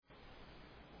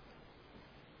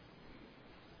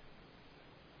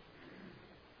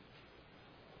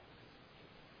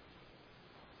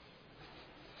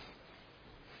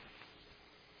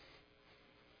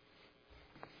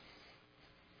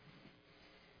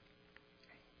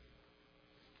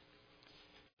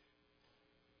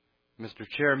Mr.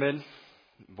 Chairman,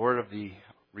 Board of the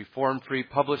Reformed Free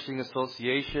Publishing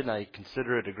Association, I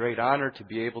consider it a great honor to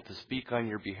be able to speak on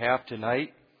your behalf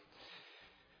tonight.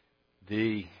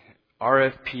 The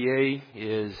RFPA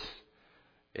is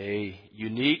a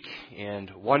unique and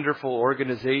wonderful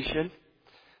organization,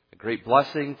 a great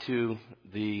blessing to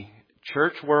the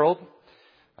church world.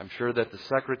 I'm sure that the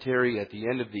Secretary at the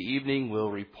end of the evening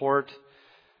will report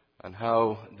on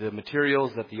how the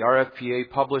materials that the RFPA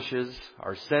publishes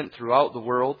are sent throughout the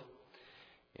world,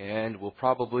 and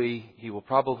he will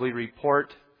probably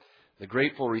report the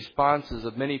grateful responses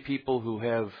of many people who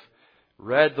have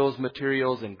read those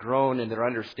materials and grown in their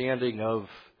understanding of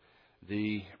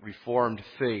the Reformed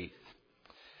faith.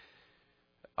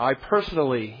 I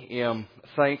personally am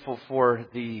thankful for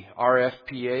the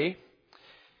RFPA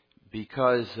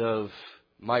because of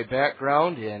my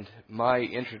background and my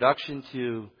introduction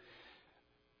to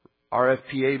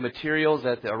RFPA materials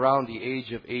at around the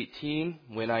age of 18,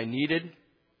 when I needed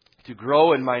to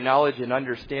grow in my knowledge and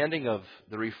understanding of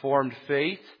the Reformed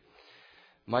faith.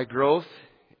 My growth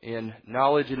in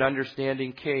knowledge and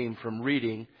understanding came from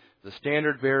reading the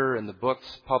Standard Bearer and the books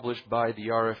published by the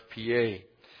RFPA.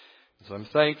 So I'm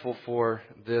thankful for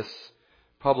this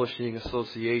publishing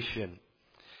association.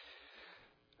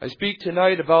 I speak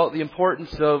tonight about the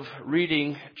importance of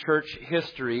reading church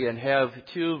history and have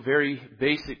two very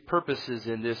basic purposes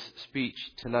in this speech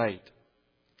tonight.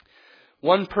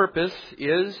 One purpose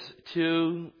is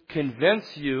to convince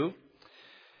you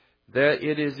that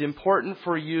it is important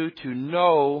for you to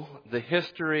know the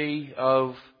history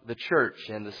of the church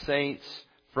and the saints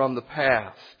from the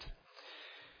past.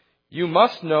 You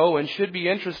must know and should be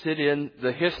interested in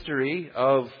the history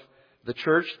of the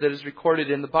church that is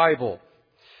recorded in the Bible.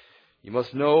 You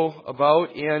must know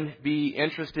about and be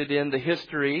interested in the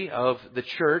history of the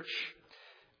church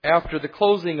after the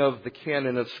closing of the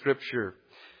canon of Scripture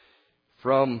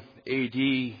from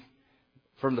the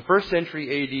first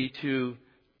century AD to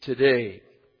today.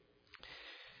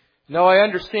 Now, I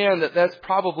understand that that's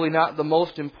probably not the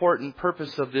most important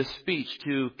purpose of this speech,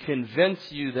 to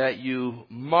convince you that you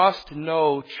must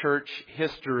know church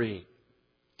history.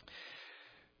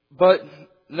 But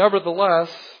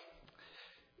nevertheless,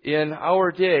 in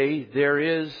our day, there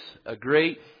is a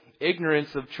great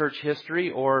ignorance of church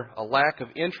history, or a lack of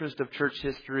interest of church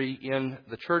history in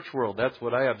the church world. That's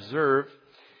what I observe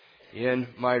in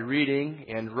my reading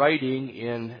and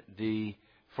writing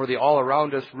for the All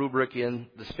Around Us rubric in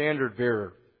the Standard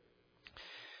Bearer.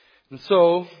 And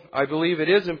so, I believe it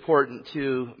is important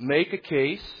to make a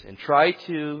case and try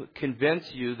to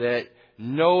convince you that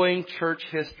knowing church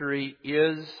history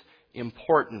is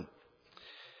important.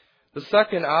 The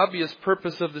second obvious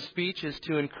purpose of the speech is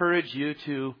to encourage you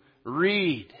to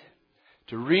read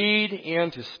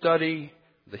and to study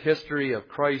the history of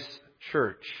Christ's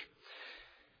church.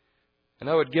 And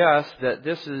I would guess that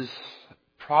this is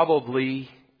probably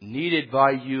needed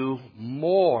by you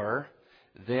more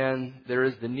than there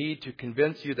is the need to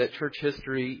convince you that church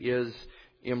history is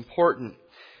important.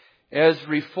 As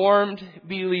Reformed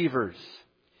believers,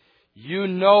 you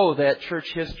know that church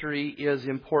history is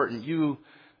important. You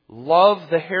love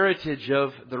the heritage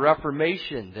of the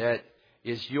Reformation that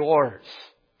is yours.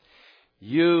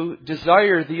 You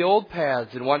desire the old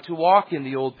paths and want to walk in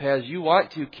the old paths. You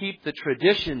want to keep the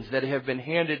traditions that have been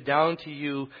handed down to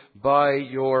you by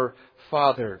your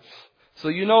fathers. So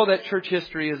you know that church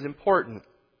history is important.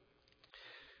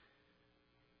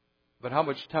 But how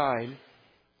much time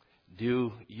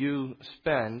do you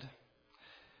spend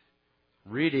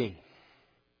reading,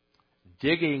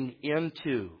 digging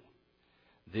into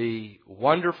the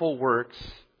wonderful works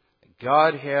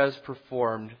God has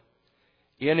performed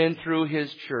in and through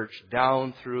His church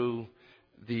down through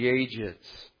the ages?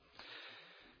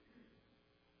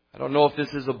 I don't know if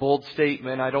this is a bold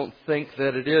statement. I don't think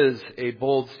that it is a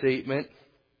bold statement.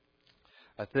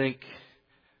 I think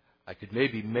I could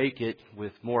maybe make it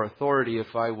with more authority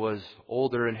if I was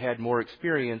older and had more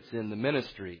experience in the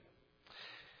ministry.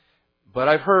 But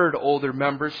I've heard older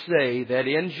members say that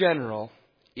in general,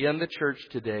 in the church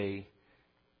today,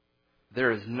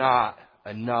 there is not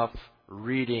enough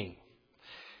reading.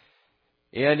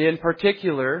 And in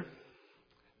particular,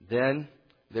 then,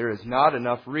 there is not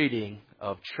enough reading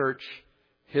of church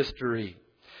history.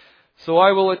 So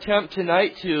I will attempt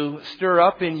tonight to stir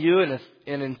up in you an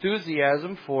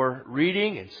enthusiasm for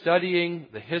reading and studying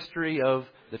the history of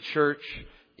the church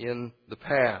in the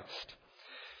past.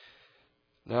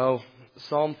 Now,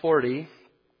 Psalm 40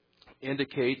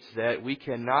 indicates that we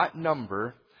cannot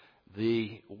number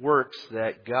the works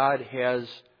that God has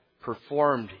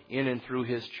performed in and through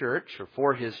His church, or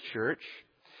for His church.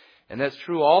 And that's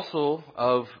true also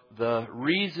of the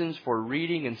reasons for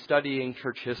reading and studying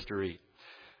church history.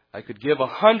 I could give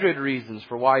 100 reasons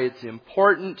for why it's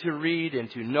important to read and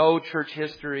to know church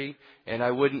history, and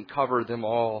I wouldn't cover them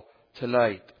all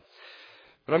tonight.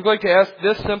 But I'm going to ask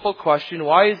this simple question: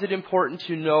 why is it important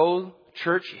to know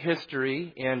church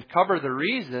history, and cover the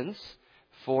reasons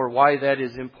for why that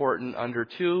is important under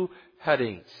two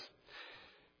headings.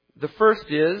 The first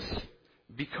is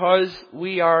because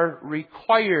we are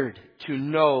required to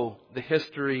know the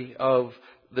history of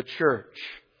the church.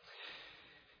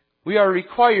 We are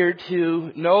required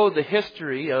to know the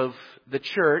history of the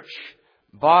church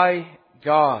by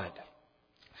God.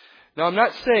 Now, I'm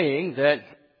not saying that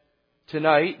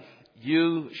tonight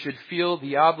you should feel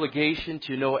the obligation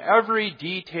to know every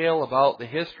detail about the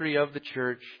history of the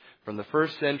church from the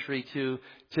first century to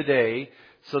today,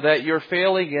 so that you're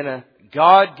failing in a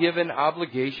God-given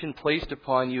obligation placed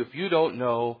upon you if you don't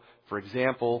know, for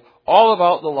example, all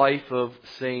about the life of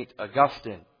St.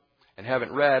 Augustine and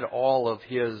haven't read all of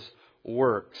his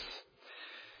works.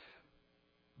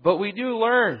 But we do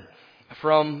learn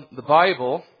from the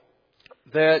Bible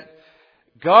that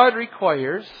God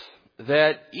requires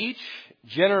that each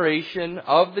generation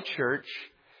of the church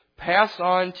pass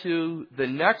on to the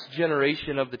next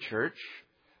generation of the church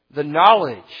the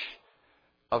knowledge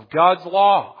of God's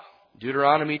law,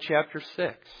 Deuteronomy chapter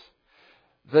 6.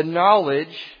 The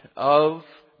knowledge of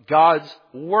God's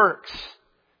works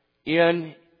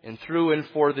in and through and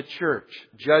for the church,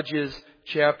 Judges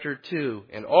chapter 2.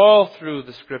 And all through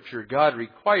the Scripture, God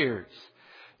requires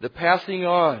the passing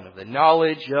on of the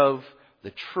knowledge of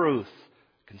the truth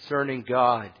concerning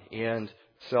God and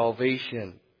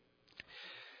salvation.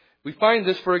 We find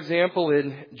this, for example,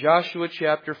 in Joshua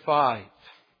chapter 5.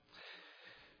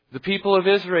 The people of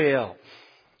Israel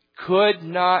could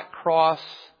not cross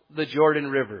the Jordan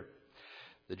River.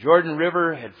 The Jordan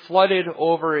River had flooded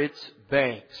over its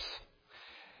banks.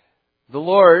 The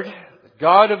Lord,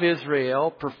 God of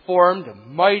Israel, performed a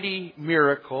mighty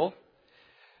miracle,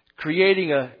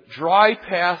 creating a dry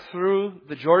path through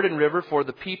the Jordan River for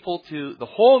the people the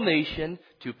whole nation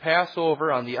to pass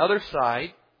over on the other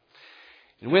side.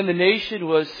 And when the nation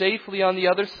was safely on the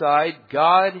other side,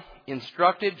 God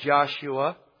instructed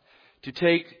Joshua to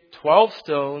take 12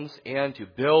 stones and to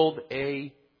build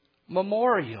a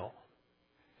memorial.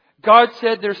 God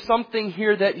said there's something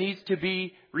here that needs to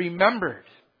be remembered.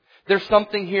 There's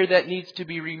something here that needs to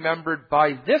be remembered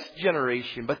by this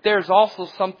generation, but there's also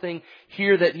something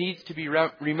here that needs to be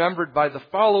remembered by the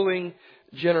following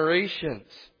generations.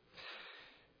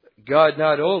 God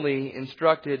not only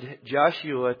instructed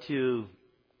Joshua to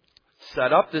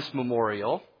set up this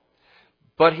memorial,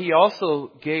 but He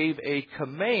also gave a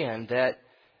command that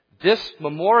this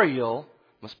memorial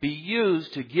must be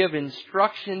used to give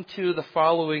instruction to the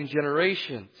following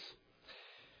generations.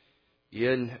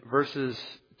 In verses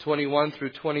 21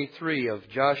 through 23 of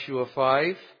Joshua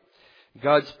 5,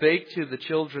 God spake to the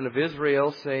children of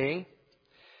Israel, saying,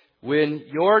 When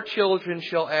your children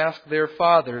shall ask their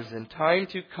fathers in time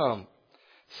to come,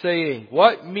 saying,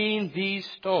 What mean these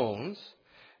stones?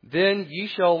 Then ye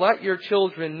shall let your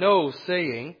children know,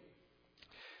 saying,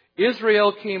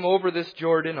 Israel came over this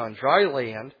Jordan on dry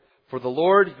land, for the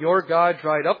Lord your God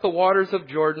dried up the waters of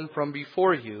Jordan from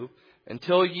before you,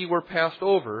 until ye were passed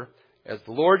over, as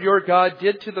the Lord your God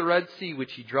did to the Red Sea,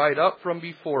 which He dried up from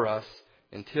before us,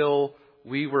 until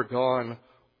we were gone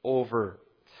over.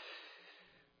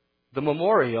 The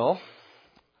memorial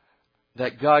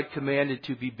that God commanded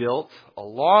to be built,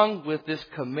 along with this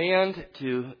command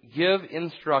to give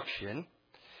instruction,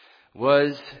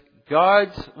 was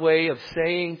God's way of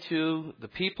saying to the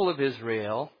people of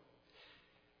Israel,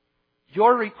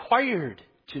 you're required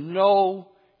to know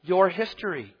your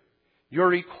history. You're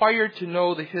required to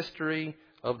know the history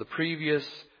of the previous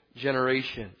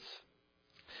generations.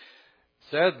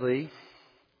 Sadly,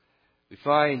 we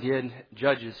find in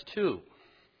Judges 2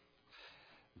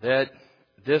 that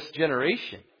this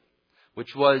generation,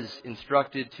 which was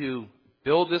instructed to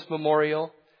build this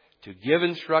memorial, to give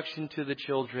instruction to the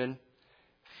children,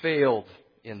 failed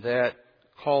in that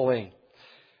calling.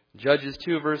 Judges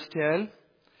 2 verse 10,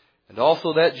 And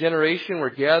also that generation were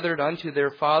gathered unto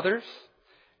their fathers,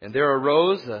 and there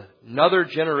arose another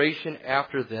generation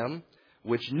after them,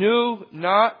 which knew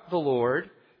not the Lord,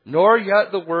 nor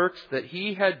yet the works that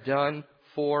He had done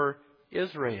for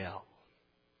Israel.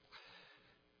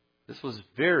 This was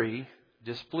very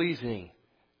displeasing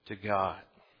to God.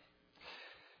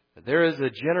 There is a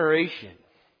generation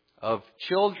of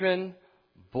children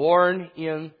born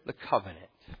in the covenant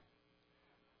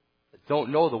that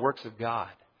don't know the works of God,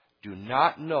 do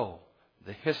not know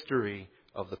the history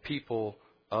of the people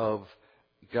of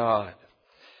God.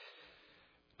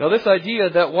 Now, this idea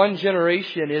that one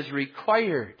generation is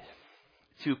required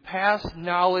to pass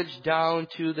knowledge down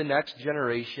to the next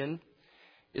generation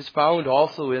is found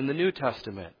also in the New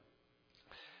Testament.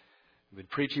 I've been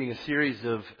preaching a series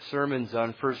of sermons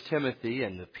on 1 Timothy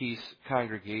and the Peace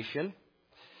Congregation.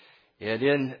 And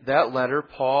in that letter,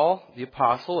 Paul, the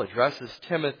apostle, addresses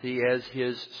Timothy as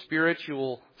his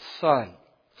spiritual son.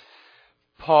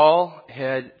 Paul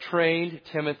had trained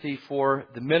Timothy for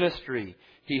the ministry.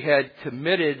 He had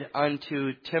committed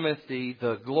unto Timothy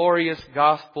the glorious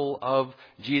gospel of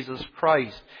Jesus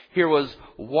Christ. Here was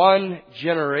one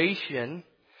generation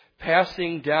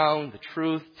passing down the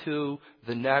truth to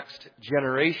the next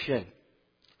generation.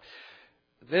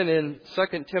 Then in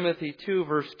 2 Timothy 2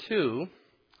 verse 2,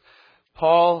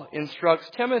 Paul instructs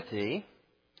Timothy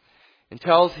and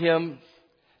tells him,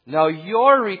 now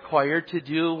you're required to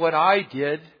do what I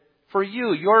did for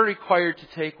you. You're required to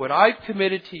take what I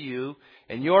committed to you,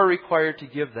 and you're required to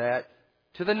give that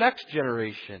to the next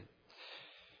generation.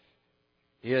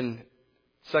 In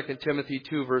 2 Timothy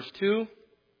 2 verse 2,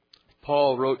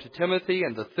 Paul wrote to Timothy,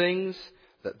 and the things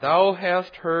that thou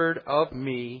hast heard of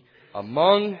me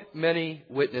among many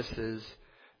witnesses,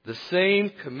 the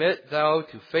same commit thou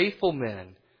to faithful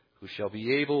men, who shall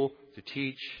be able to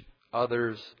teach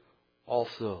others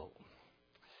also.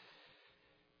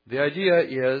 The idea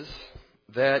is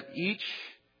that each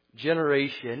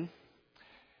generation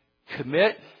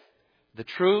commit the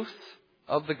truth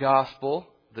of the gospel,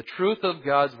 the truth of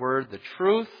God's word, the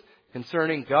truth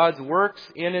concerning God's works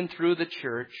in and through the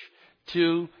church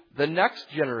to the next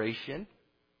generation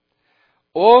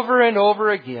over and over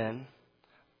again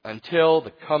until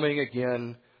the coming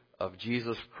again of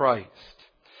Jesus Christ.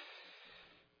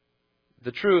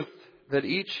 The truth that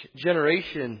each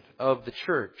generation of the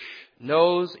church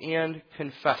knows and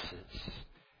confesses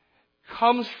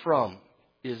comes from,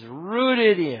 is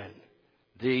rooted in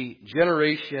the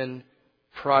generation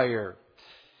prior.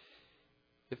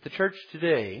 If the church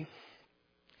today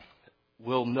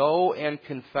will know and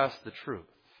confess the truth,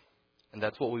 and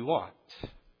that's what we want,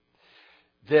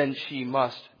 then she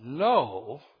must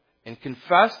know and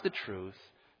confess the truth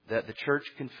that the church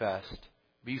confessed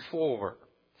before.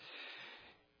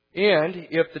 And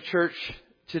if the church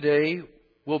today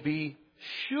will be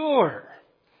sure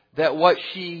that what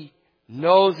she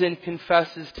knows and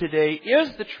confesses today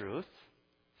is the truth,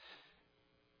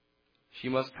 she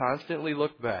must constantly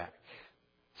look back,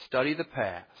 study the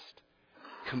past,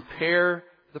 compare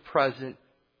the present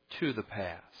to the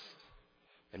past,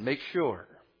 and make sure.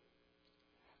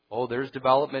 Oh, there's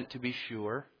development to be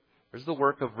sure. There's the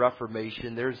work of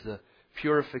reformation. There's the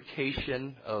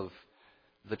purification of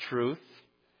the truth.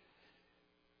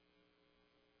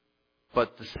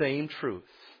 But the same truth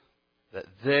that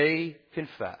they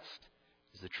confessed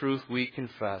is the truth we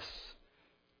confess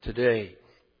today.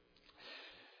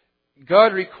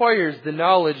 God requires the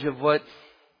knowledge of what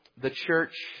the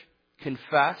church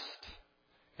confessed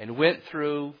and went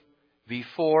through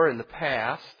before in the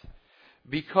past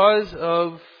because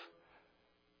of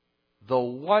the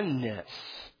oneness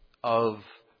of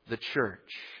the church.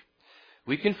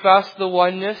 We confess the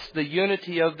oneness, the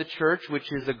unity of the church,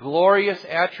 which is a glorious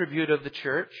attribute of the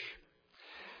church.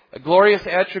 A glorious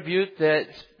attribute that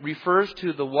refers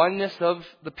to the oneness of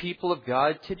the people of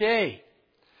God today.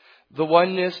 The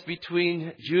oneness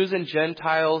between Jews and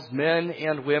Gentiles, men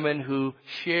and women who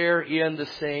share in the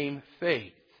same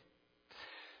faith.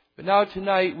 But now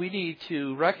tonight we need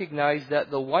to recognize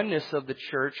that the oneness of the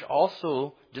church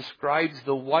also describes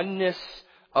the oneness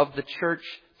of the church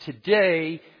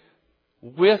today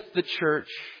with the church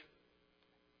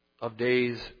of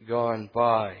days gone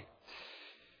by.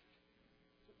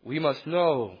 We must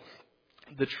know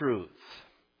the truth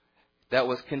that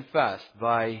was confessed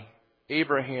by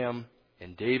Abraham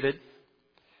and David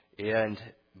and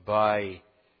by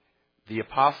the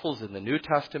apostles in the New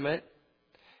Testament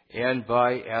and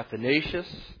by Athanasius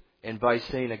and by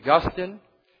St. Augustine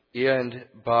and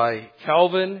by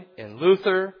Calvin and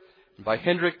Luther and by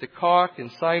Hendrik de Kock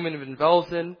and Simon van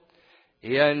Velzen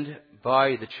and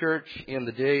by the church in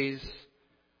the days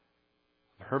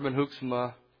of Herman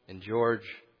Hoeksema and George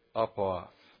Uphoff.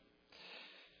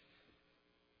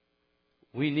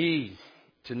 We need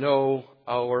to know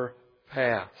our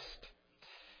past.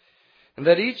 And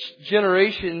that each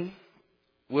generation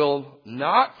will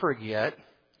not forget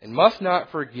and must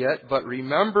not forget, but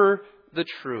remember the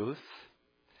truth,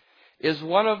 is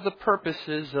one of the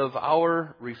purposes of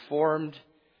our Reformed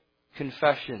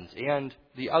confessions and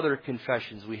the other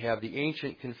confessions we have, the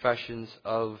ancient confessions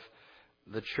of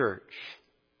the church.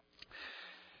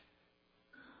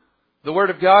 The Word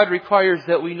of God requires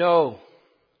that we know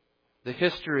the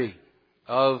history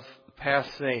of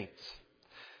past saints,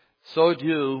 so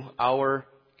do our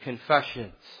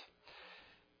confessions.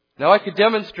 Now I could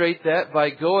demonstrate that by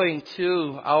going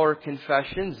to our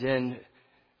confessions and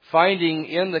finding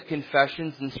in the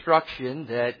confessions instruction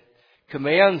that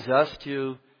commands us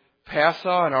to pass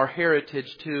on our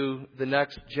heritage to the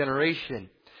next generation.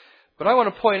 But I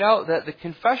want to point out that the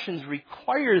confessions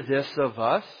require this of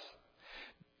us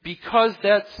because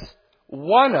that's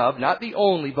one of, not the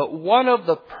only, but one of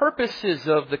the purposes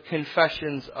of the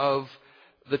confessions of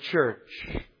the church.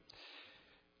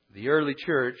 The early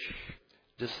church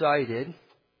decided,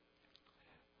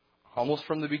 almost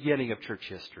from the beginning of church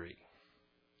history,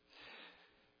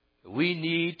 we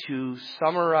need to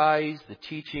summarize the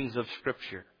teachings of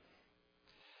Scripture.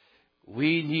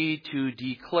 We need to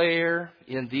declare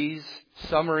in these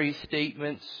summary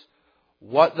statements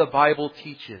what the Bible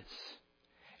teaches.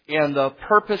 And the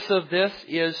purpose of this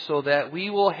is so that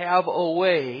we will have a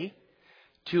way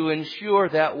to ensure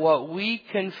that what we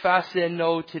confess and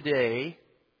know today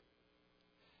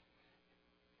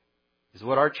is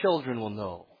what our children will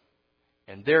know.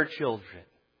 And their children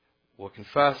will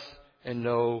confess and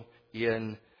know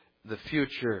in the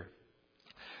future.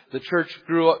 The church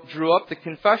drew up the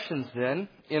confessions then,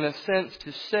 in a sense,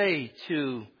 to say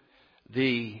to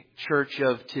the church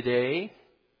of today,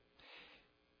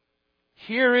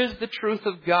 here is the truth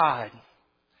of God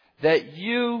that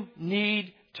you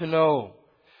need to know.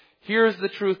 Here is the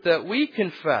truth that we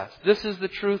confess. This is the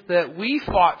truth that we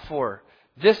fought for.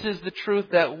 This is the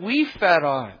truth that we fed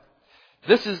on.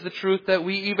 This is the truth that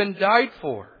we even died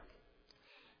for.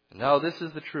 And now this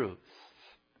is the truth.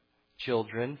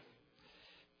 Children,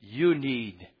 you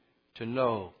need to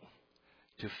know,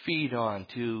 to feed on,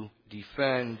 to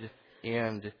defend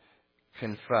and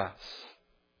confess.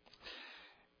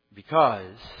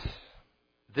 Because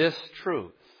this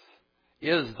truth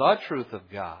is the truth of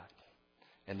God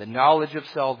and the knowledge of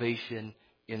salvation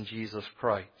in Jesus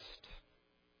Christ.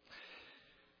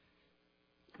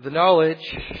 The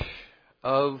knowledge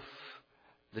of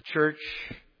the church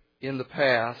in the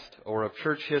past, or of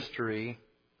church history,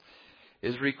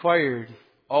 is required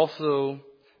also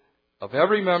of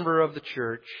every member of the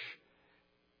church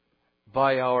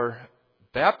by our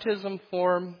baptism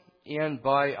form and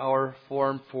by our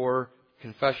form for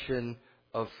confession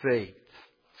of faith.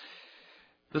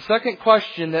 The second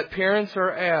question that parents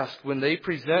are asked when they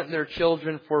present their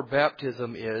children for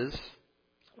baptism is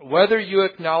whether you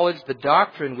acknowledge the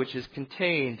doctrine which is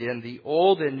contained in the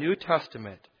Old and New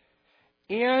Testament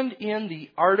and in the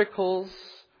articles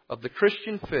of the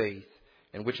Christian faith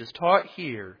and which is taught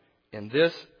here in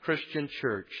this Christian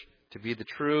church to be the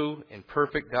true and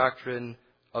perfect doctrine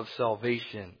of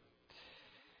salvation.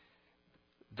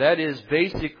 That is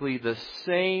basically the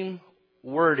same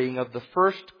wording of the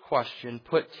first question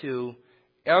put to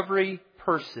every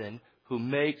person who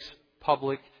makes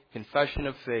public confession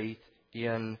of faith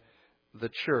in the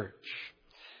church.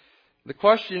 The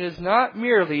question is not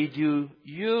merely, do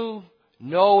you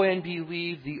know and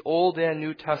believe the Old and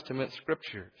New Testament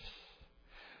Scriptures?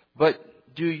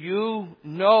 But do you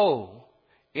know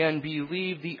and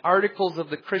believe the articles of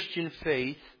the Christian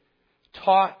faith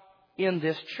taught in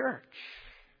this church?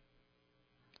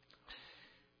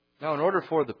 Now, in order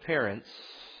for the parents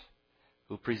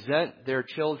who present their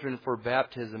children for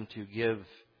baptism to give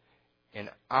an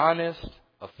honest,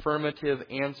 affirmative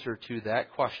answer to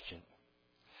that question,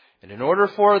 and in order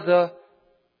for the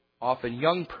often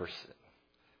young person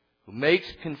who makes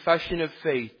confession of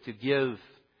faith to give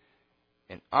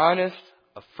an honest,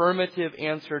 affirmative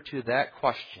answer to that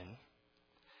question,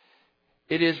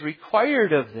 it is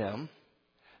required of them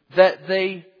that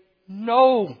they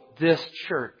know this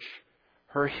church,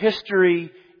 her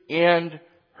history, and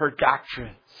her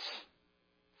doctrines.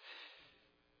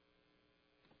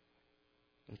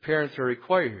 And parents are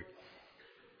required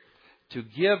to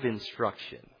give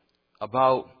instruction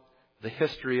about the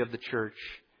history of the church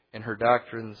and her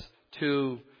doctrines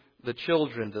to the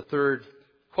children. The third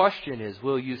question is,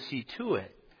 will you see to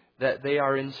it that they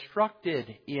are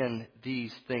instructed in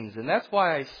these things? And that's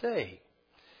why I say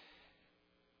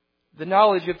the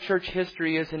knowledge of church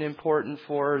history isn't important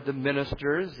for the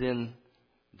ministers in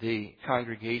the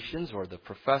congregations or the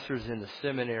professors in the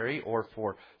seminary or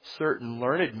for certain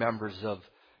learned members of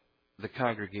the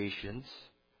congregations.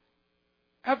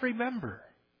 Every member,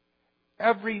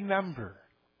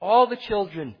 all the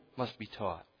children must be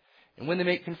taught. And when they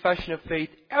make confession of faith,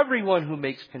 everyone who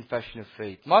makes confession of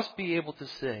faith must be able to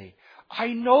say, I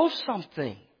know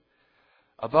something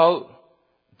about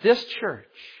this church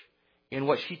and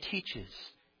what she teaches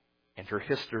and her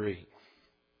history.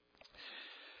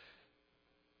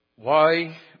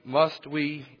 Why must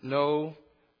we know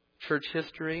church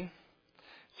history?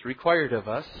 It's required of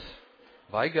us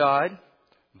by God,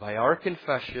 by our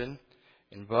confession,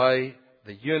 and by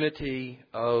the unity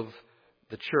of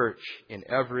the church in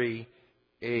every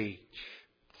age.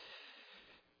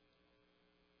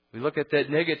 We look at that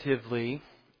negatively.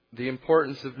 The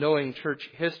importance of knowing church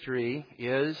history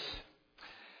is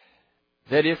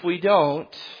that if we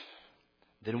don't,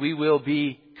 then we will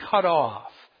be cut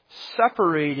off,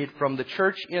 separated from the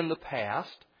church in the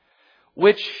past,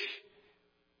 which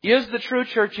is the true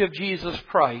church of Jesus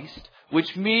Christ,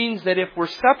 which means that if we're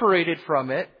separated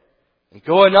from it and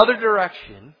go another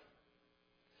direction,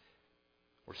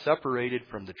 we're separated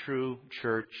from the true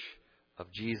church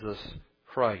of Jesus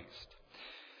Christ.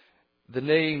 The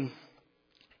name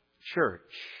church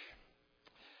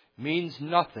means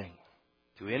nothing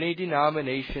to any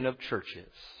denomination of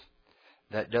churches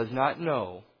that does not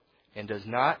know and does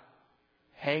not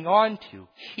hang on to,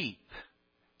 keep,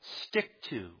 stick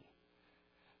to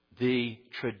the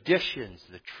traditions,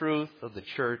 the truth of the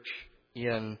church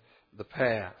in the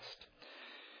past.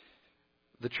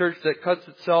 The church that cuts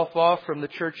itself off from the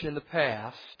church in the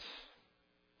past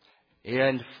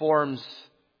and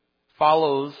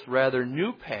follows rather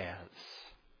new paths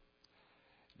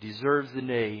deserves the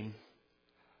name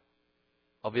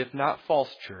of, if not false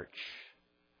church,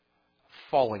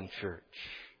 falling church.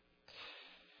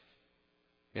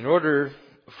 In order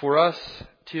for us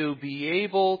to be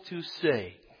able to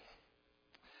say,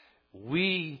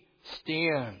 we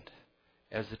stand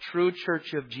as the true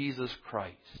church of Jesus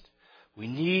Christ, we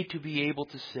need to be able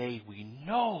to say, we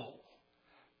know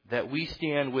that we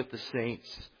stand with the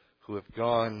saints who have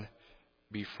gone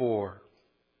before.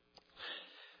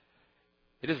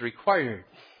 It is required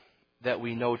that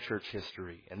we know church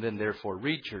history and then therefore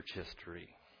read church history.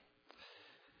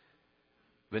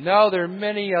 But now there are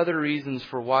many other reasons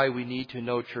for why we need to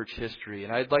know church history,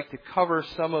 and I'd like to cover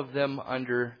some of them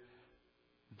under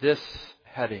this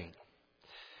heading.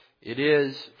 It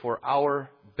is for our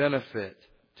benefit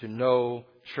to know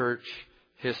church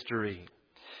history.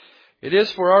 It is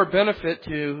for our benefit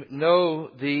to know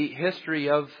the history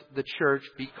of the church,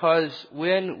 because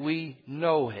when we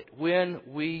know it, when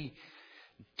we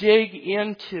dig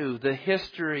into the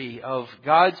history of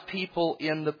God's people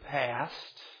in the past,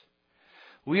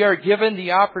 we are given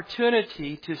the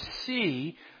opportunity to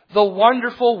see the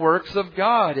wonderful works of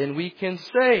God. And we can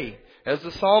say, as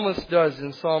the psalmist does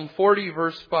in Psalm 40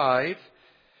 verse 5,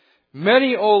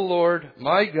 "Many, O Lord,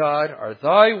 my God, are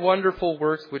thy wonderful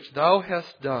works which thou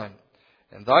hast done,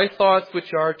 and thy thoughts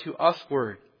which are to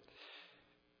usward.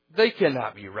 They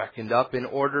cannot be reckoned up in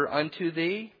order unto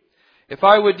thee. If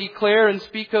I would declare and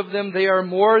speak of them, they are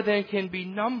more than can be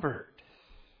numbered."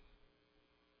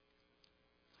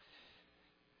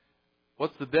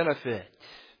 What's the benefit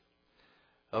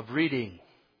of reading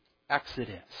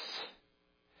Exodus?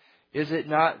 Is it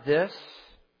not this?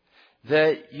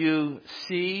 That you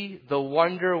see the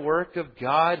wonder work of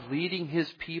God leading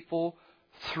His people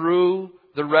through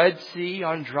the Red Sea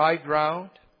on dry ground?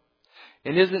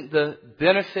 And isn't the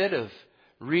benefit of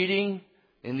reading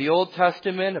in the Old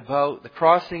Testament about the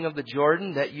crossing of the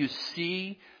Jordan that you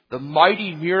see the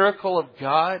mighty miracle of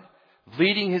God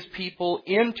leading His people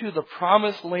into the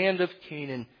promised land of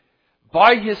Canaan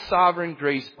by His sovereign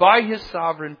grace, by His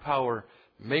sovereign power,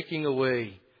 making a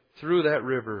way through that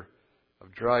river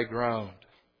of dry ground?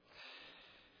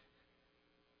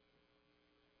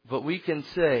 But we can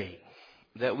say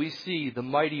that we see the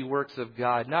mighty works of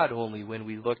God not only when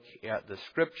we look at the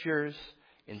Scriptures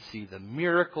and see the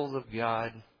miracles of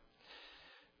God,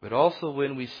 but also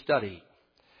when we study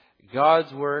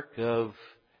God's work of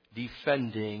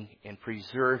defending and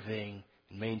preserving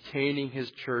and maintaining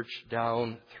His church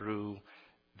down through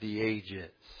the ages.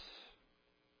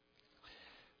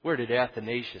 Where did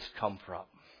Athanasius come from?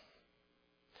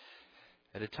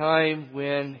 At a time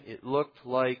when it looked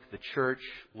like the church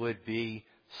would be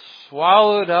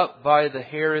swallowed up by the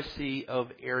heresy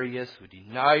of Arius, who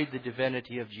denied the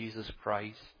divinity of Jesus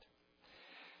Christ.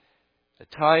 A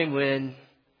time when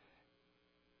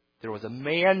there was a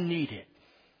man needed.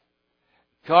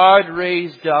 God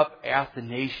raised up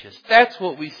Athanasius. That's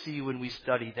what we see when we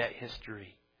study that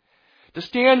history. To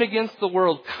stand against the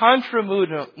world, contra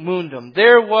mundum,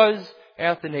 there was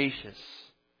Athanasius,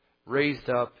 raised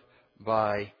up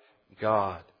by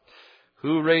God.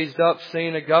 Who raised up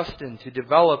St. Augustine to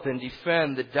develop and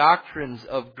defend the doctrines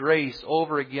of grace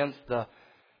over against the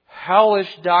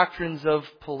hellish doctrines of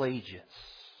Pelagius,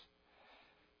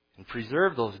 and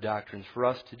preserve those doctrines for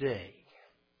us today.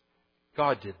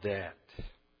 God did that.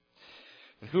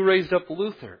 And who raised up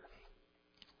Luther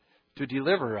to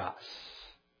deliver us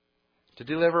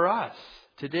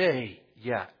today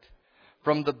yet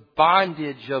from the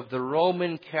bondage of the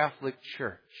Roman Catholic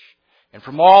Church and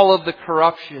from all of the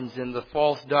corruptions in the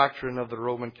false doctrine of the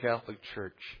Roman Catholic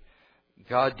Church.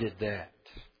 God did that.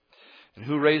 And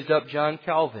who raised up John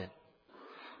Calvin?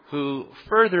 Who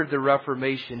furthered the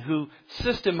Reformation? Who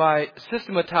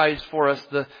systematized for us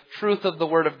the truth of the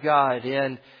Word of God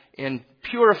and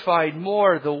purified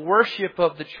more the worship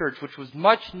of the church, which was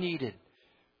much needed?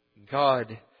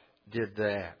 God did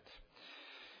that.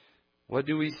 What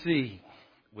do we see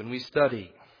when we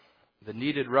study the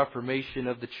needed reformation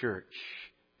of the church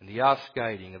and the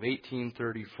Ausscheiding of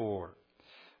 1834?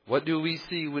 What do we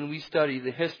see when we study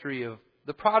the history of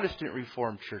the Protestant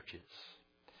Reformed churches?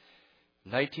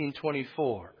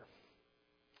 1924,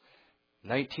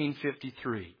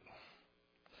 1953,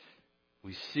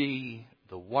 we see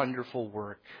the wonderful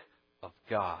work of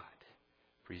God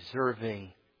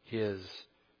preserving His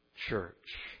church.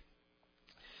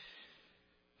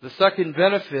 The second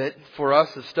benefit for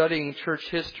us of studying church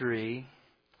history,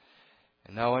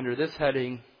 and now under this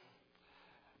heading,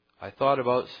 I thought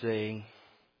about saying,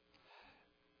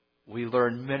 we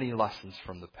learn many lessons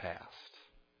from the past.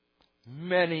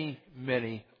 Many,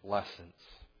 many lessons.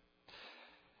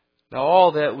 Now,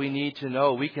 all that we need to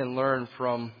know, we can learn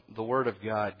from the Word of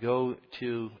God. Go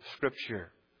to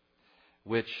Scripture,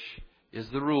 which is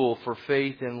the rule for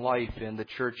faith and life in the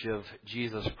Church of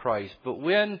Jesus Christ. But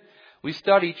when we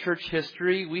study church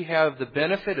history, we have the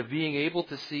benefit of being able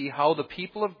to see how the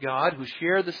people of God who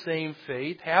share the same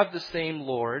faith, have the same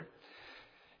Lord,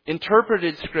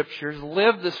 interpreted Scriptures,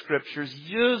 lived the Scriptures,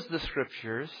 used the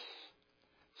Scriptures,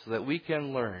 so that we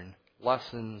can learn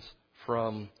lessons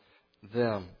from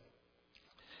them.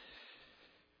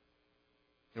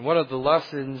 And one of the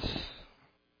lessons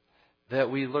that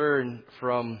we learn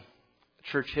from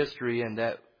church history and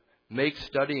that makes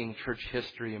studying church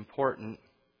history important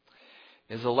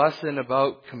is a lesson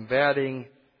about combating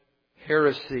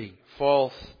heresy,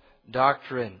 false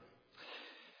doctrine.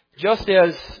 Just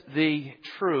as the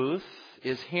truth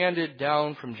is handed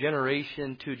down from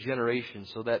generation to generation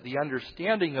so that the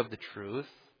understanding of the truth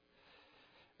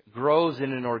grows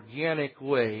in an organic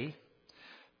way,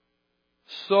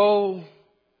 so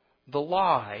the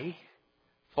lie,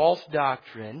 false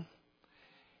doctrine,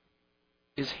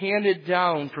 is handed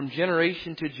down from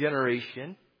generation to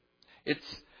generation.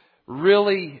 It's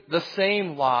really the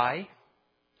same lie.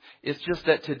 It's just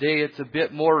that today it's a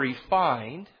bit more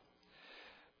refined.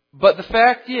 But the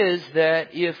fact is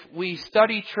that if we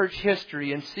study church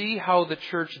history and see how the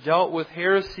church dealt with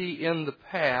heresy in the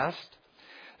past,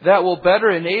 that will better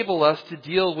enable us to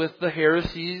deal with the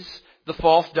heresies, the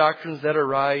false doctrines that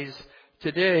arise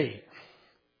today.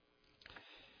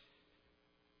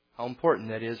 How important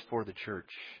that is for the church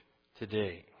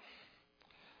today.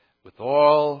 With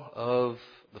all of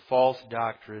the false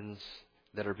doctrines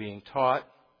that are being taught,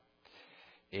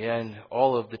 and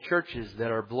all of the churches that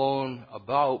are blown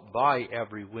about by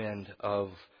every wind of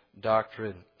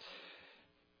doctrine.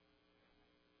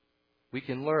 We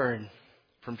can learn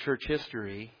from church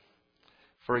history,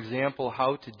 for example,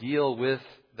 how to deal with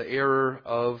the error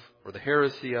of, or the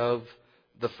heresy of,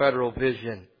 the Federal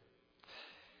Vision.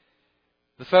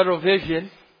 The Federal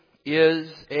Vision is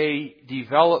a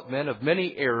development of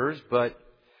many errors, but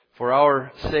for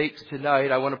our sakes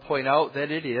tonight, I want to point out that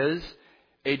it is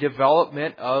a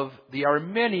development of the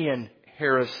Arminian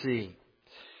heresy.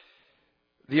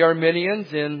 The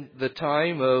Arminians in the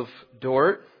time of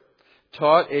Dort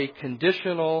taught a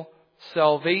conditional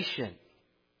salvation,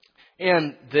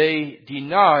 and they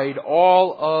denied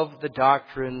all of the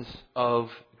doctrines of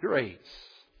grace.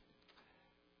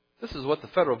 This is what the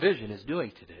Federal Vision is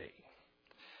doing today.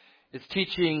 It's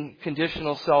teaching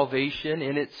conditional salvation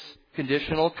in its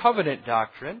conditional covenant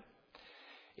doctrine.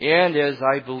 And as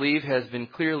I believe has been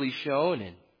clearly shown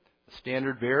in the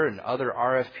Standard Bearer and other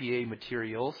RFPA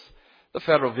materials, the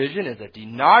Federal Vision is a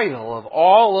denial of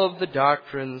all of the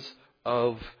doctrines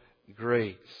of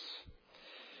grace.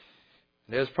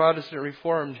 And as Protestant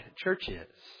Reformed churches,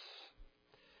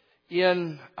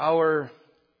 in our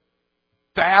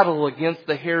battle against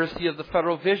the heresy of the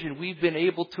Federal Vision, we've been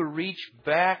able to reach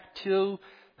back to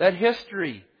that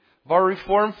history of our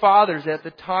Reformed fathers at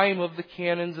the time of the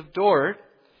canons of Dort.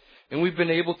 And we've been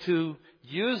able to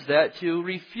use that to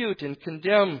refute and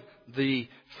condemn the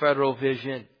Federal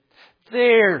Vision.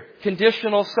 There,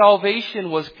 conditional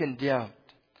salvation was condemned.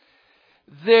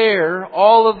 There,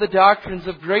 all of the doctrines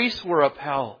of grace were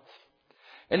upheld.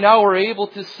 And now we're able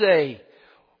to say,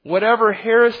 whatever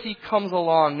heresy comes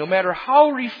along, no matter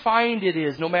how refined it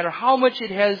is, no matter how much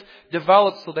it has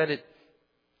developed so that it's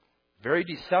very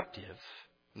deceptive,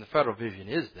 and the Federal Vision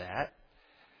is that,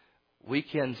 we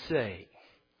can say,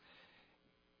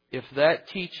 if that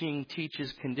teaching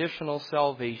teaches conditional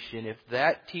salvation, if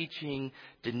that teaching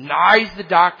denies the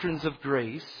doctrines of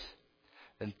grace,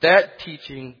 then that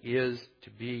teaching is to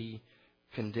be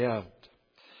condemned.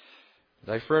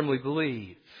 I firmly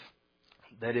believe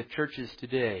that if churches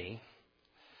today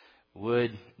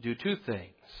would do two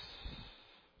things: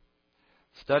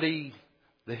 study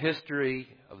the history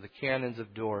of the canons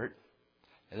of Dort,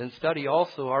 and then study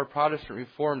also our Protestant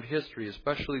Reformed history,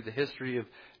 especially the history of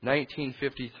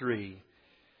 1953,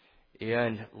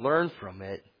 and learn from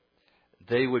it,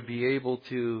 they would be able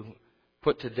to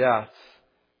put to death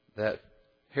that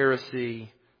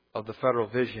heresy of the Federal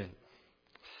Vision.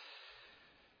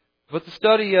 But the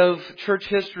study of church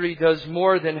history does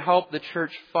more than help the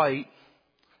church fight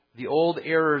the old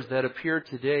errors that appear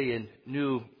today in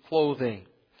new clothing.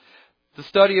 The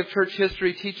study of church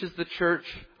history teaches the church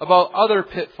about other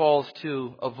pitfalls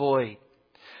to avoid.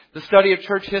 The study of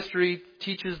church history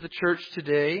teaches the church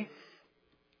today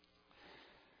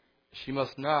she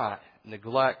must not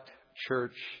neglect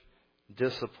church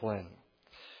discipline.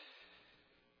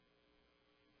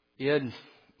 In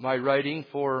my writing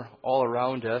for All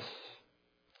Around Us,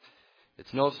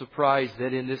 it's no surprise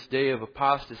that in this day of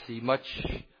apostasy, much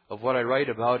of what I write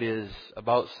about is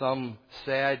about some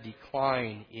sad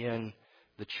decline in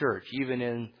the church, even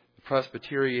in the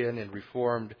Presbyterian and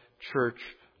Reformed church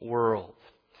world.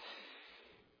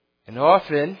 And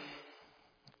often,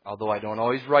 although I don't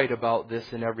always write about this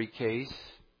in every case,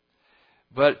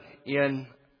 but in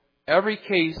every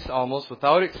case, almost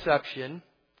without exception,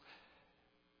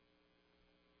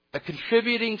 a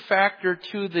contributing factor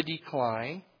to the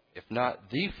decline, if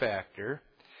not the factor,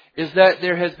 is that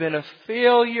there has been a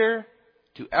failure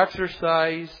to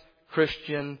exercise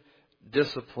Christian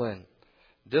discipline.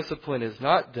 Discipline is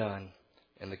not done,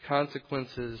 and the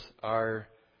consequences are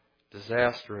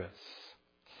disastrous.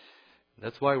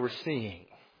 That's why we're seeing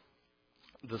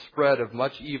the spread of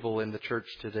much evil in the church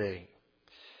today.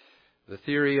 The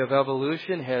theory of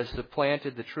evolution has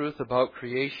supplanted the truth about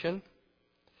creation.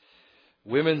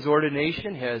 Women's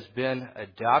ordination has been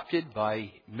adopted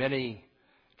by many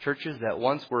churches that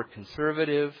once were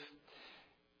conservative.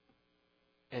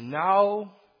 And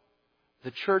now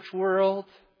the church world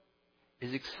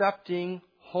is accepting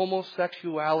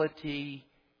homosexuality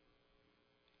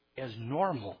as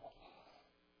normal.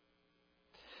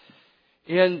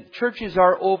 And churches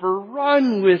are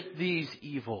overrun with these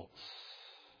evils.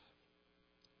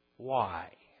 Why?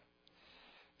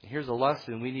 And here's a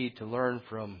lesson we need to learn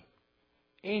from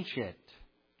ancient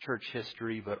church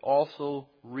history, but also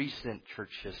recent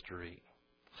church history.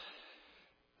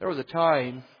 There was a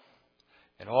time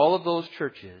in all of those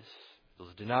churches,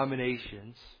 those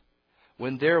denominations,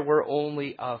 when there were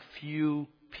only a few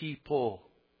people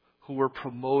who were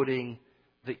promoting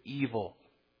the evil.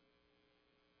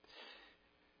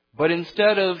 But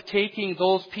instead of taking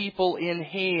those people in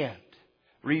hand,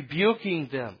 rebuking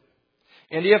them,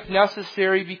 and if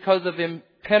necessary because of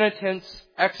impenitence,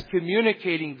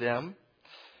 excommunicating them,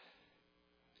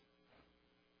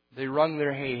 they wrung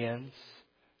their hands,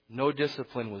 no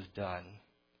discipline was done,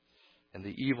 and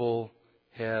the evil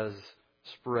has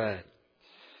spread.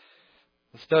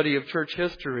 The study of church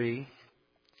history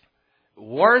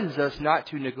warns us not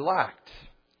to neglect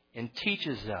and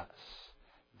teaches us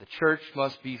the church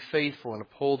must be faithful in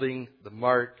upholding the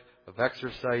mark of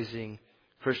exercising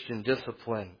Christian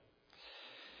discipline.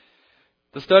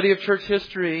 The study of church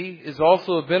history is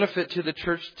also a benefit to the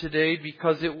church today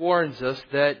because it warns us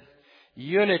that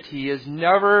unity is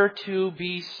never to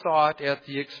be sought at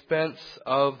the expense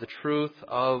of the truth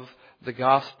of the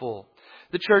gospel.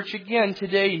 The church again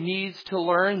today needs to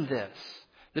learn this.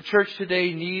 The church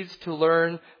today needs to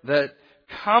learn that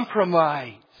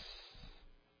compromise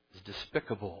is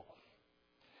despicable,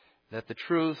 that the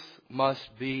truth must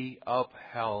be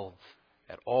upheld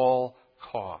at all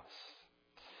costs.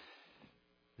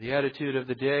 The attitude of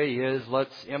the day is,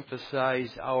 let's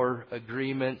emphasize our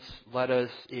agreements. Let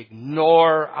us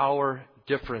ignore our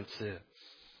differences.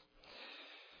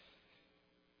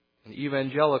 And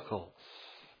evangelicals,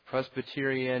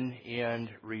 Presbyterian and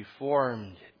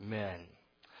Reformed men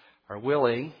are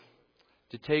willing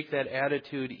to take that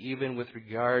attitude even with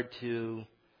regard to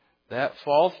that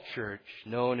false church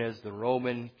known as the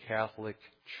Roman Catholic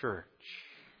Church.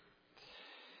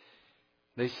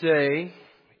 They say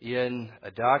in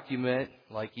a document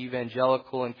like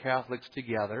Evangelical and Catholics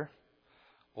Together,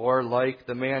 or like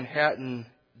the Manhattan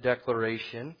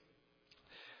Declaration,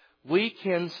 we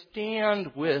can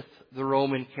stand with the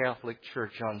Roman Catholic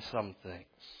Church on some things.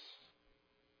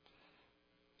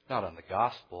 Not on the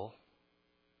gospel.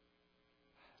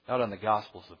 Not on the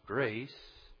gospels of grace.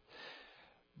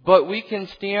 But we can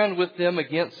stand with them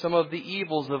against some of the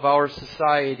evils of our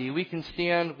society. We can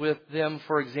stand with them,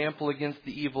 for example, against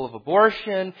the evil of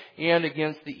abortion and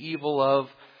against the evil of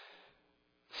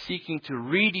seeking to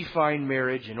redefine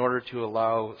marriage in order to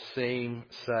allow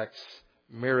same-sex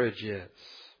marriages.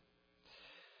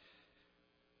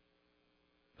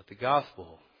 But the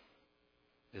gospel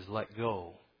is let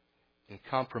go and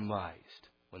compromised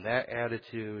when that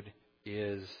attitude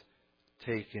is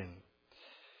taken.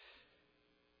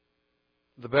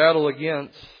 The battle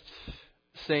against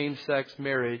same-sex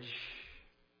marriage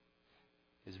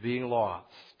is being lost.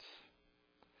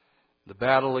 The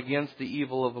battle against the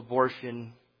evil of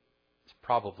abortion is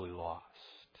probably lost.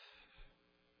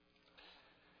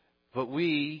 But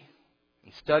we,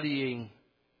 in studying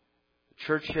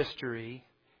church history,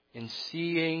 in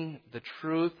seeing the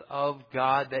truth of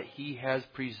God that He has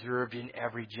preserved in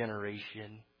every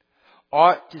generation,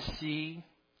 ought to see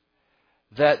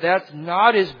that that's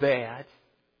not as bad,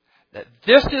 that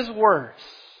this is worse,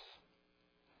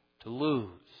 to lose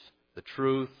the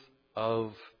truth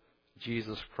of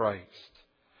Jesus Christ.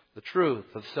 The truth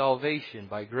of salvation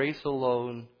by grace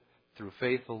alone, through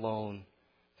faith alone,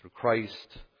 through Christ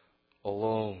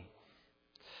alone.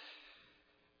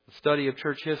 The study of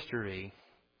church history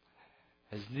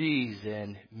has these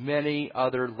and many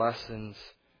other lessons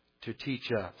to teach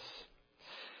us.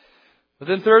 But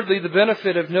then thirdly, the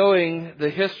benefit of knowing the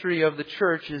history of the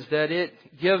church is that it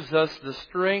gives us the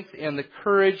strength and the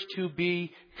courage to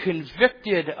be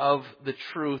convicted of the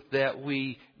truth that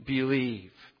we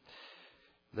believe.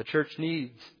 The church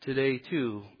needs today,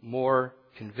 too, more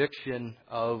conviction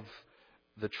of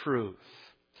the truth.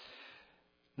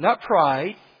 Not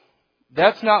pride.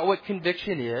 That's not what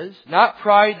conviction is. Not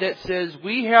pride that says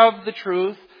we have the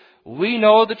truth, we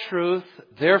know the truth,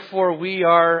 therefore we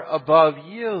are above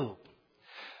you.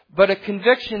 But a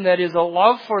conviction that is a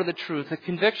love for the truth, a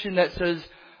conviction that says,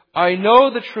 I know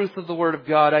the truth of the Word of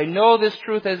God. I know this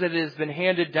truth as it has been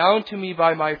handed down to me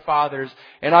by my fathers,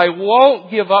 and I won't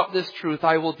give up this truth.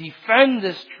 I will defend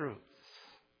this truth.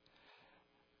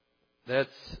 That's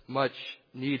much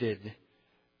needed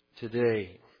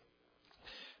today.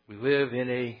 We live in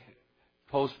a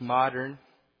postmodern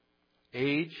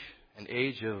age, an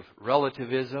age of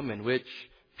relativism in which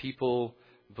people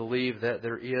believe that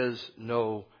there is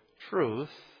no truth,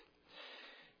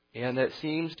 and that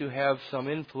seems to have some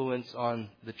influence on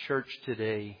the church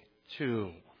today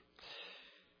too.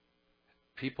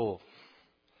 People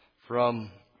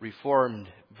from Reformed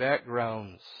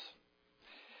backgrounds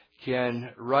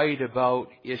can write about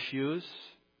issues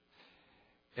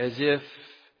as if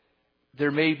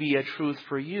there may be a truth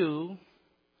for you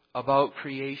about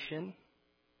creation,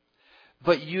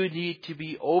 but you need to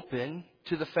be open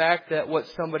to the fact that what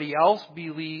somebody else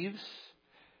believes,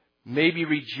 maybe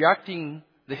rejecting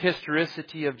the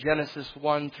historicity of Genesis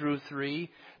 1 through 3,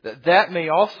 that may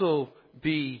also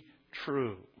be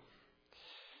true.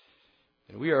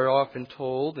 And we are often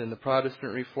told in the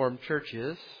Protestant Reformed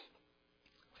churches,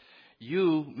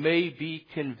 you may be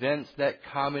convinced that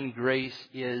common grace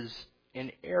is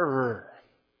an error.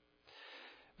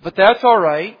 But that's all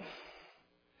right.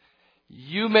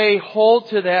 You may hold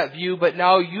to that view, but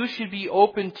now you should be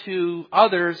open to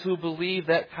others who believe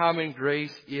that common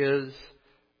grace is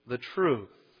the truth.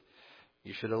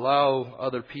 You should allow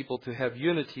other people to have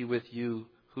unity with you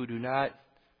who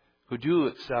do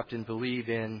accept and believe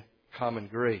in common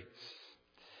grace.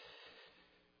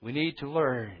 We need to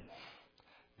learn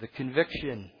the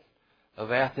conviction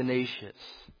of Athanasius,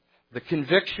 the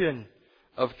conviction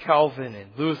of Calvin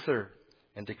and Luther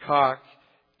and de Kock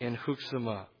and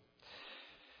Hoeksema.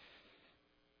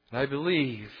 And I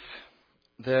believe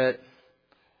that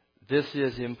this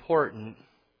is important,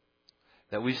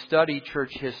 that we study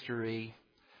church history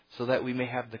so that we may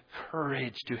have the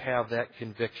courage to have that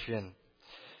conviction.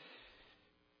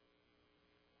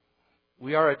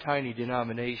 We are a tiny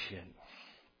denomination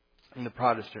in the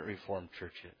Protestant Reformed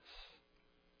churches.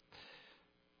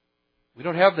 We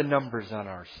don't have the numbers on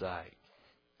our side.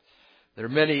 There are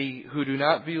many who do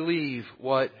not believe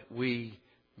what we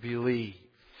believe.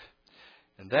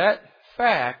 And that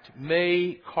fact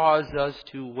may cause us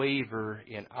to waver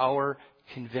in our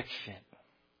conviction.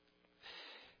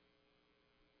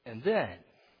 And then,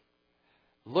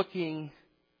 looking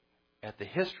at the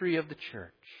history of the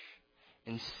church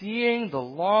and seeing the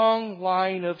long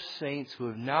line of saints who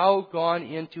have now gone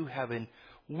into heaven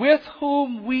with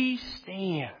whom we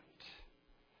stand,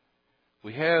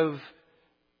 we have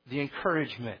the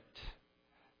encouragement,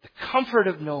 the comfort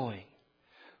of knowing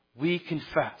we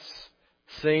confess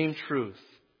same truth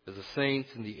as the saints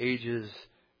in the ages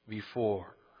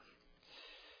before.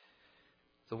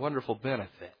 It's a wonderful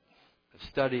benefit of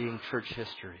studying church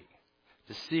history,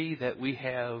 to see that we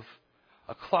have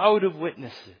a cloud of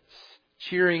witnesses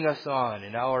cheering us on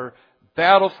in our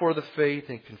battle for the faith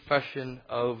and confession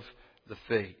of the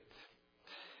faith.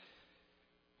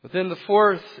 But then the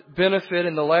fourth benefit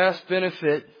and the last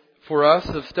benefit for us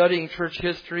of studying church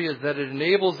history is that it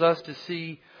enables us to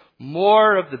see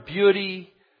more of the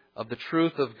beauty of the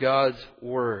truth of God's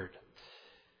Word.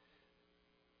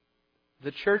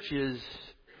 The church's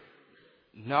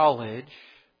knowledge,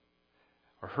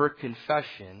 or her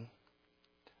confession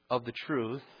of the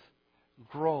truth,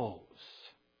 grows.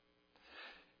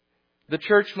 The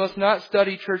church must not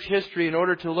study church history in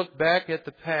order to look back at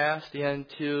the past and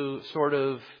to sort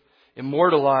of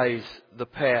immortalize the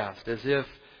past, as if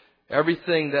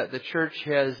everything that the church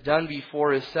has done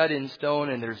before is set in stone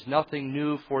and there's nothing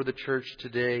new for the church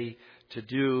today to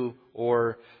do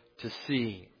or to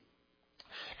see.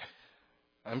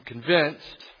 I'm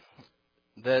convinced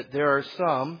that there are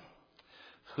some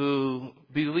who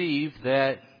believe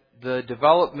that the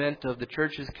development of the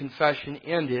church's confession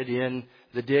ended in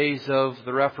the days of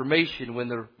the Reformation, when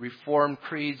the Reformed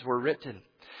creeds were written.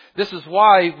 This is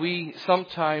why we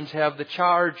sometimes have the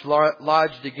charge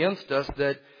lodged against us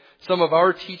that some of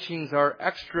our teachings are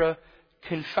extra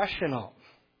confessional.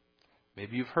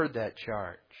 Maybe you've heard that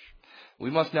charge.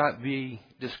 We must not be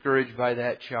discouraged by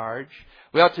that charge.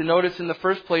 We ought to notice in the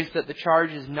first place that the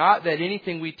charge is not that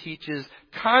anything we teach is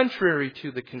contrary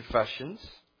to the confessions.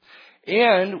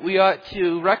 And we ought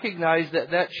to recognize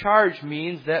that that charge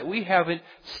means that we haven't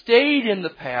stayed in the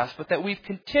past, but that we've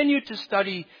continued to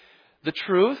study the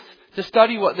truth, to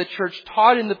study what the church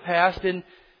taught in the past, and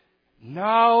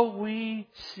now we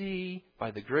see,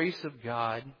 by the grace of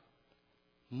God,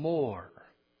 more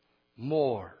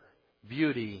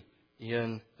beauty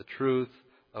in the truth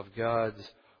of God's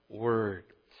Word.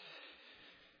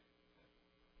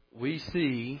 We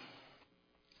see,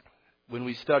 when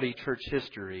we study church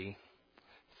history,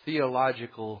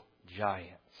 theological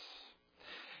giants.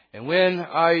 And when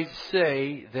I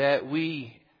say that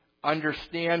we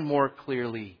understand more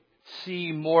clearly,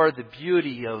 see more the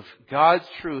beauty of God's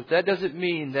truth, that doesn't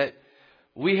mean that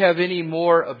we have any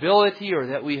more ability or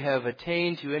that we have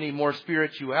attained to any more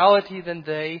spirituality than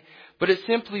they, but it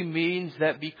simply means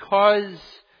that because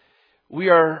we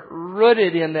are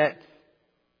rooted in that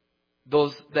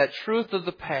truth of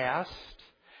the past,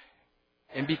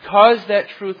 and because that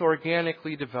truth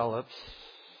organically develops,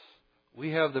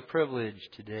 we have the privilege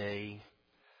today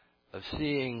of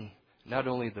seeing not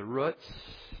only the roots,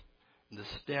 the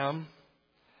stem,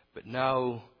 but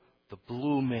now the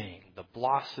blooming, the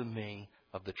blossoming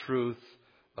of the truth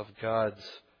of God's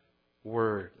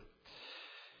Word.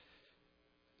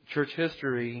 Church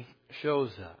history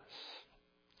shows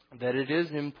us that it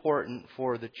is important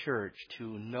for the church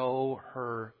to know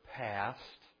her past,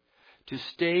 to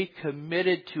stay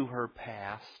committed to her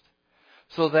past,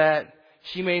 so that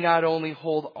she may not only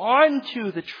hold on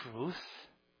to the truth,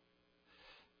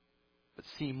 but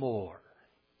see more.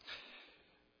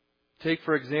 Take,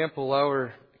 for example,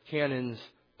 our canons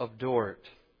of Dort.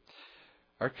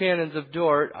 Our canons of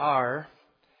Dort are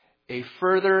a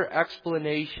further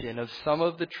explanation of some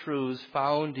of the truths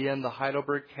found in the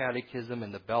Heidelberg Catechism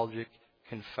and the Belgic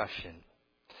Confession,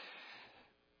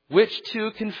 which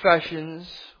two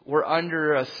confessions were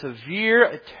under a severe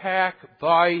attack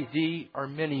by the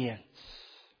Arminians.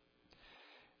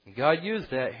 And God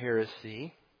used that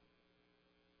heresy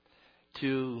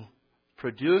to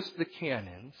produce the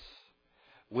canons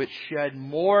which shed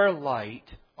more light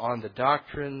on the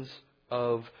doctrines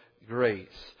of grace.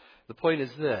 The point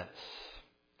is this: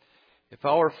 if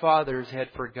our fathers had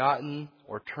forgotten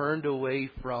or turned away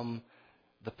from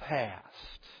the past,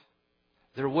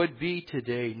 there would be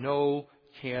today no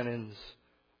canons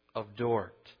of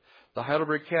Dort. The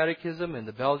Heidelberg Catechism and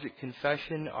the Belgic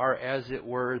Confession are, as it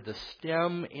were, the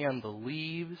stem and the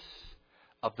leaves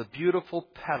of the beautiful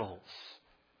petals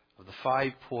of the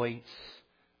 5 points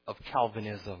of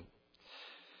Calvinism.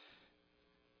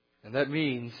 And that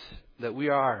means that we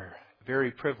are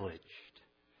very privileged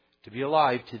to be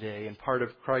alive today and part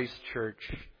of Christ's church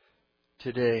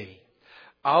today.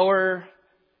 Our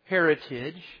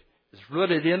heritage is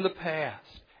rooted in the past.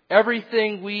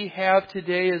 Everything we have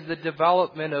today is the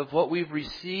development of what we've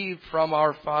received from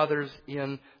our fathers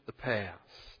in the past.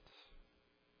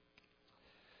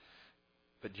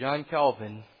 But John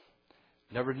Calvin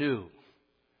never knew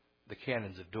the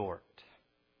canons of Dort.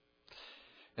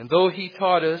 And though he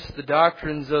taught us the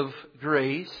doctrines of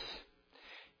grace,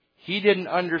 he didn't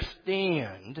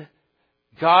understand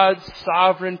God's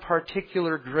sovereign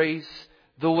particular grace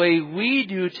the way we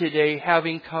do today,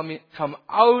 having come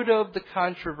out of the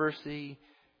controversy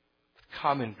with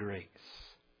common grace.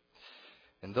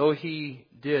 And though he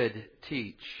did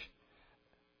teach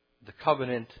the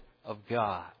covenant of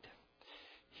God,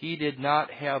 he did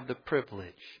not have the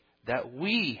privilege that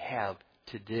we have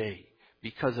today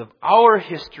because of our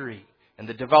history and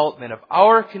the development of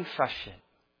our confession,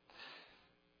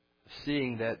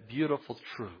 seeing that beautiful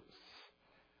truth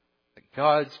that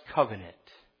God's covenant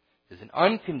is an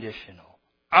unconditional,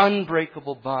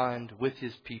 unbreakable bond with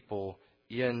His people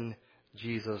in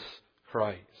Jesus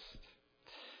Christ.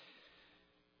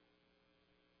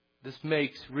 This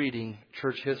makes reading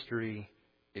church history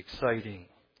exciting.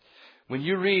 When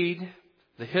you read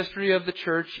the history of the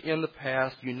church in the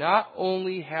past, you not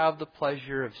only have the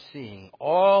pleasure of seeing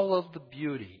all of the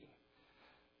beauty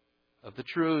of the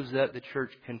truths that the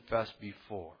church confessed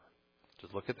before.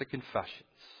 Just look at the confessions,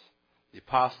 the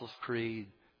Apostles' Creed,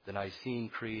 the Nicene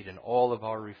Creed, and all of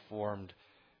our Reformed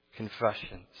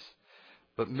confessions.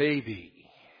 But maybe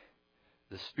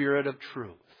the Spirit of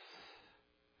truth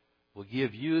will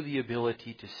give you the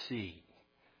ability to see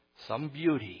some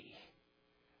beauty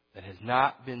that has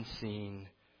not been seen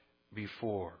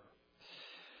before.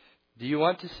 Do you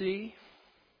want to see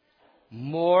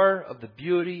more of the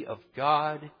beauty of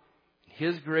God and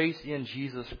His grace in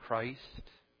Jesus Christ?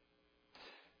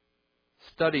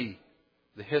 Study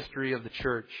the history of the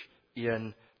church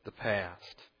in the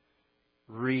past.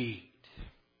 Read.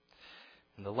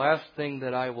 And the last thing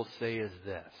that I will say is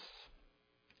this.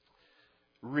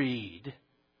 Read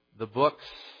the books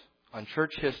on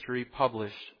church history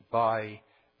published by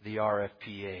the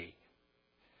RFPA.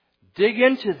 Dig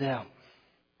into them.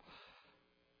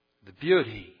 The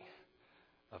beauty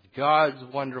of God's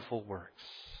wonderful works.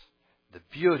 The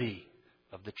beauty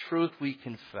of the truth we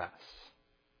confess.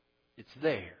 It's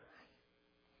there.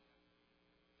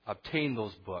 Obtain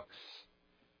those books.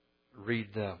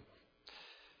 Read them.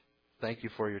 Thank you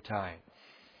for your time.